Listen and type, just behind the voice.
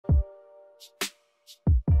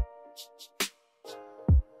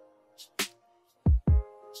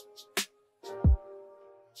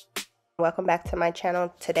Welcome back to my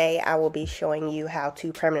channel. Today I will be showing you how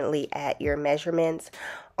to permanently add your measurements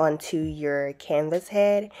onto your canvas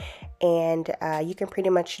head, and you can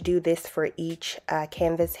pretty much do this for each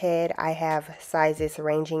canvas head. I have sizes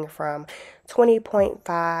ranging from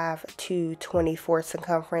 20.5 to 24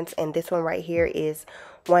 circumference, and this one right here is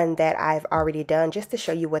one that I've already done just to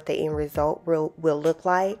show you what the end result will look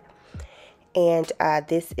like. And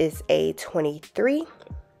this is a 23.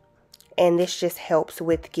 And this just helps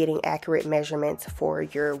with getting accurate measurements for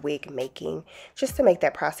your wig making, just to make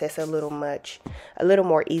that process a little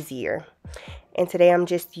more easier. And today I'm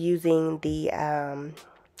just using the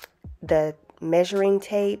measuring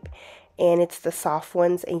tape, and it's the soft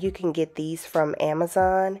ones, and you can get these from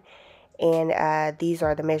Amazon. And these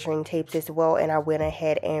are the measuring tapes as well, and I went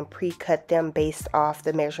ahead and pre-cut them based off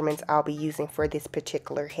the measurements I'll be using for this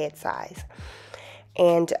particular head size.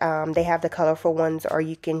 And they have the colorful ones, or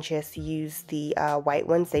you can just use the white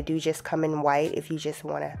ones. They do just come in white if you just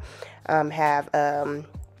want to have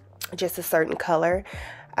just a certain color.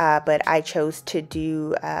 But I chose to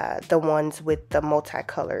do the ones with the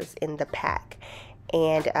multicolors in the pack.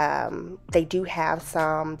 And they do have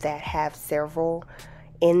some that have several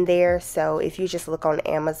in there. So if you just look on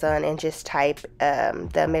Amazon and just type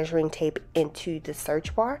the measuring tape into the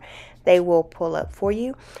search bar, they will pull up for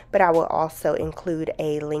you. But I will also include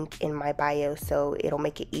a link in my bio, so it'll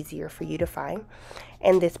make it easier for you to find.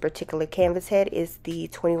 And this particular canvas head is the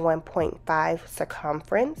 21.5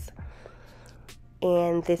 circumference,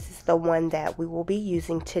 and this is the one that we will be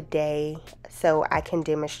using today, so I can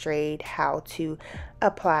demonstrate how to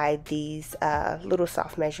apply these little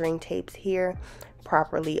soft measuring tapes here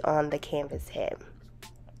properly on the canvas head.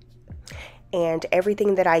 And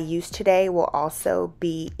everything that I use today will also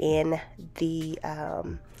be in the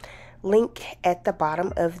link at the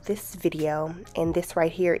bottom of this video. And this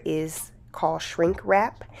right here is called shrink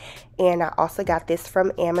wrap, and I also got this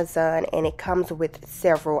from Amazon, and it comes with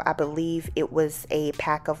several. I believe it was a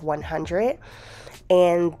pack of 100.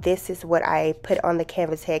 And this is what I put on the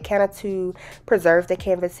canvas head, kind of to preserve the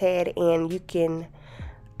canvas head, and you can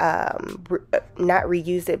not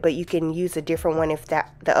reuse it, but you can use a different one if the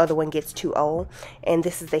other one gets too old. And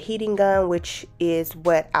this is the heating gun, which is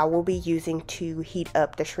what I will be using to heat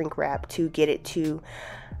up the shrink wrap to get it to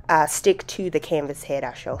stick to the canvas head,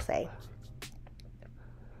 I shall say.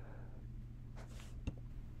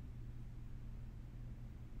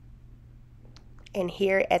 And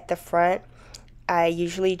here at the front, I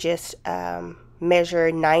usually just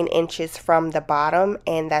measure 9 inches from the bottom,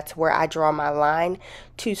 and that's where I draw my line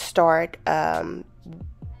to start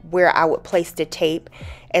where I would place the tape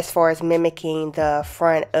as far as mimicking the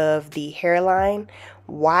front of the hairline.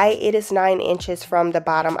 Why it is 9 inches from the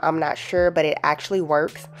bottom, I'm not sure, but it actually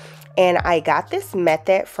works. And I got this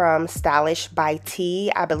method from Stylish by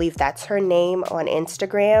T. I believe that's her name on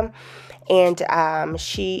Instagram. And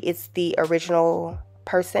she is the original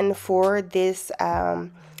person for this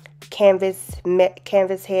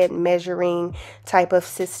canvas head measuring type of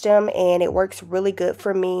system, and it works really good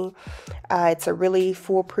for me. It's a really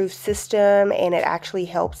foolproof system, and it actually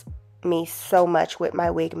helps me so much with my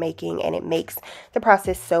wig making, and it makes the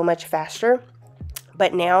process so much faster.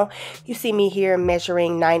 But now you see me here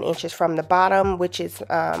measuring 9 inches from the bottom, which is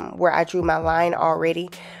where I drew my line already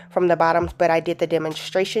from the bottoms, but I did the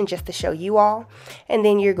demonstration just to show you all. And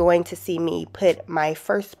then you're going to see me put my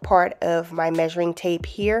first part of my measuring tape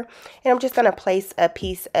here, and I'm just going to place a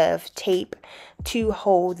piece of tape to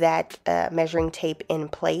hold that measuring tape in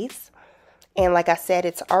place. And like I said,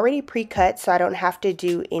 it's already pre-cut, so I don't have to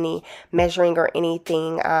do any measuring or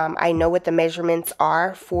anything. I know what the measurements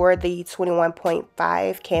are for the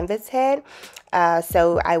 21.5 canvas head.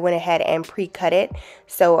 So I went ahead and pre-cut it.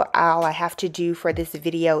 So all I have to do for this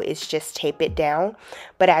video is just tape it down.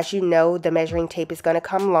 But as you know, the measuring tape is going to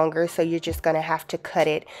come longer, so you're just going to have to cut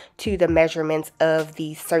it to the measurements of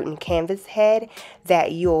the certain canvas head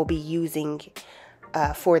that you'll be using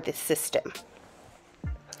for this system.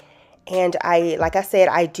 And like I said,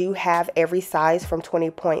 I do have every size from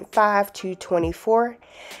 20.5 to 24,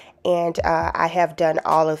 and I have done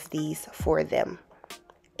all of these for them.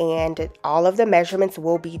 And all of the measurements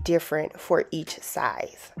will be different for each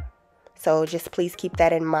size. So just please keep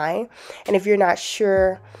that in mind. And if you're not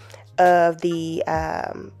sure of the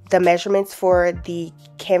measurements for the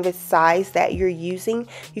canvas size that you're using,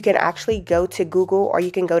 you can actually go to Google, or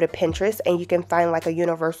you can go to Pinterest, and you can find like a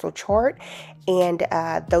universal chart, and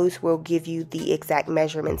those will give you the exact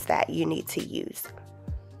measurements that you need to use.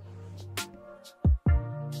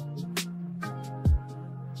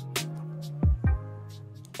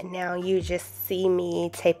 And now you just see me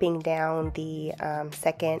taping down the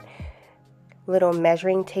second little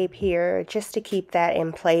measuring tape here just to keep that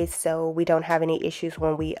in place so we don't have any issues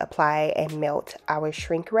when we apply and melt our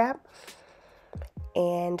shrink wrap.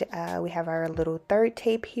 And we have our little third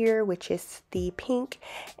tape here, which is the pink,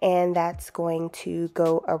 and that's going to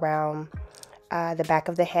go around the back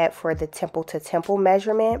of the head for the temple to temple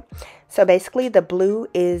measurement. So basically the blue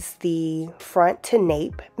is the front to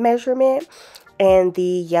nape measurement, and the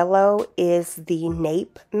yellow is the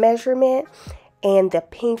nape measurement, and the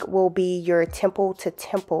pink will be your temple to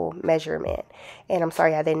temple measurement. And I'm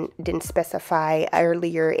sorry I didn't specify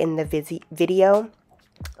earlier in the video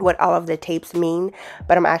what all of the tapes mean,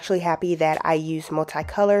 but I'm actually happy that I use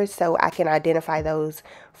multicolors so I can identify those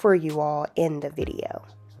for you all in the video.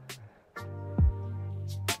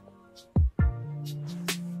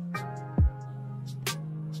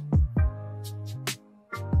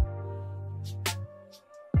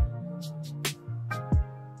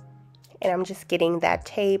 And I'm just getting that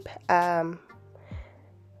tape as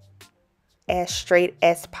straight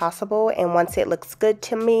as possible, and once it looks good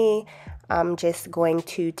to me, I'm just going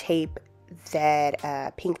to tape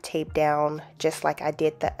that pink tape down just like I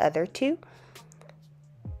did the other two.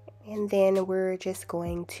 And then we're just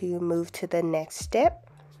going to move to the next step,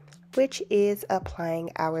 which is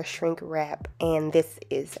applying our shrink wrap. And this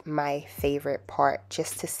is my favorite part,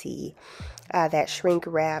 just to see that shrink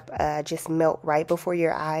wrap just melt right before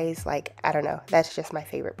your eyes. Like, I don't know, that's just my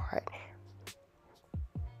favorite part.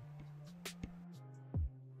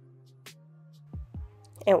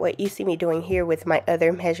 And what you see me doing here with my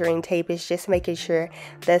other measuring tape is just making sure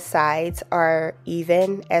the sides are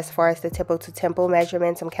even as far as the temple to temple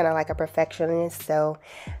measurements. I'm kind of like a perfectionist, so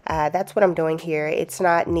that's what I'm doing here. It's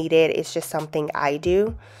not needed, it's just something I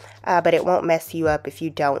do, but it won't mess you up if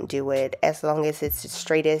you don't do it. As long as it's as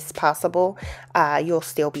straight as possible, you'll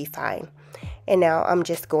still be fine. And now I'm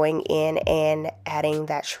just going in and adding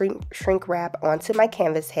that shrink wrap onto my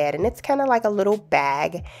canvas head, and it's kind of like a little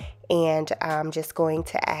bag. And I'm just going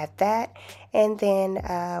to add that, and then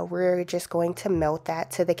we're just going to melt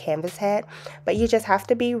that to the canvas head. But you just have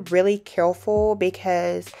to be really careful,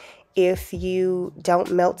 because if you don't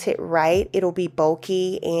melt it right, it'll be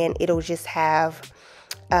bulky and it'll just have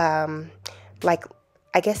like,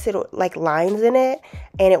 I guess it'll like lines in it,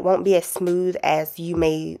 and it won't be as smooth as you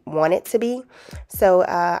may want it to be. So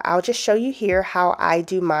I'll just show you here how I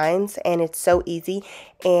do mines, and it's so easy.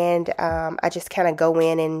 And I just kind of go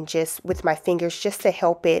in and just with my fingers just to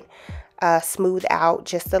help it smooth out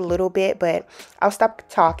just a little bit. But I'll stop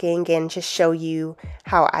talking and just show you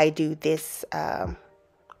how I do this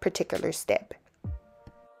particular step.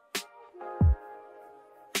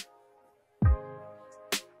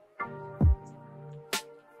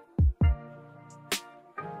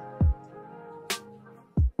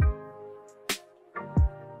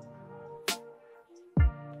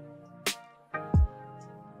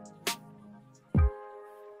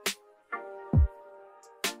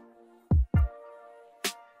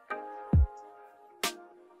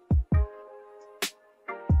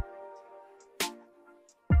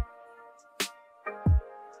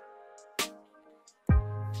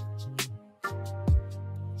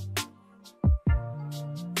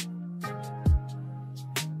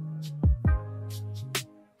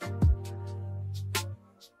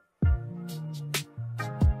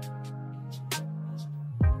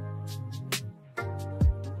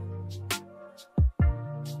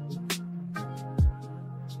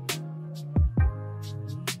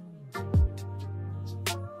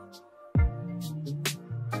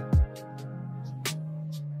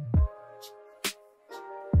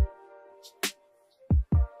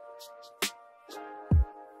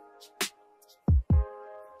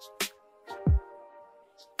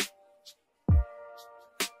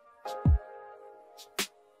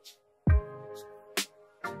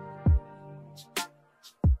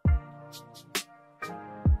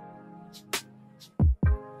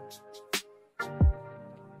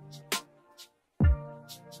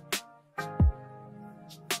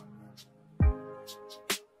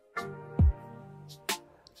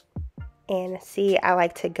 And see, I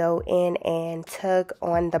like to go in and tug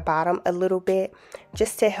on the bottom a little bit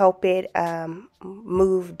just to help it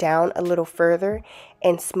move down a little further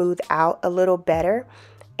and smooth out a little better.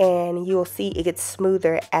 And you'll see it gets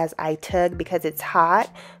smoother as I tug because it's hot,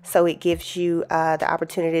 so it gives you the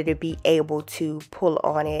opportunity to be able to pull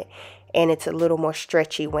on it, and it's a little more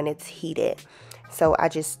stretchy when it's heated. So I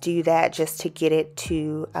just do that just to get it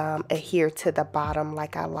to adhere to the bottom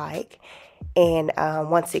like I like. And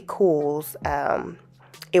once it cools,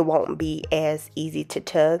 it won't be as easy to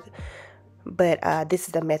tug. but this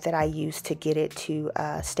is the method I use to get it to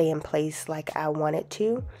stay in place like I want it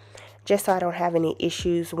to, just so I don't have any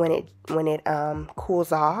issues when it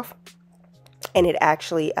cools off and it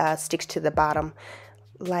actually sticks to the bottom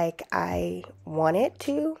like I want it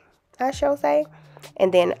to, I shall say.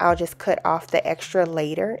 And then I'll just cut off the extra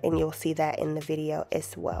later, and you'll see that in the video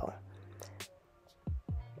as well.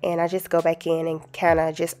 And I just go back in and kind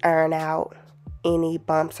of just iron out any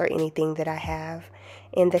bumps or anything that I have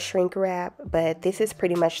in the shrink wrap. But this is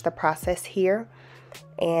pretty much the process here,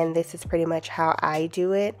 and this is pretty much how I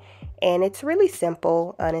do it. And it's really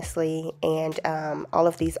simple, honestly, and all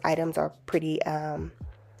of these items are pretty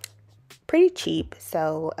cheap,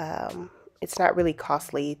 so it's not really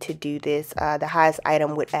costly to do this. The highest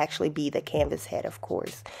item would actually be the canvas head, of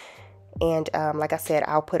course. And like I said,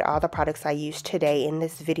 I'll put all the products I used today in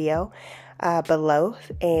this video below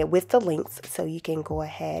and with the links, so you can go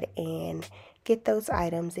ahead and get those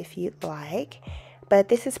items if you'd like. But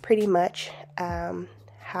this is pretty much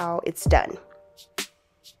how it's done.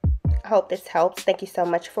 I hope this helps. Thank you so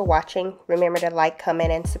much for watching. Remember to like,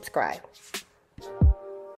 comment, and subscribe.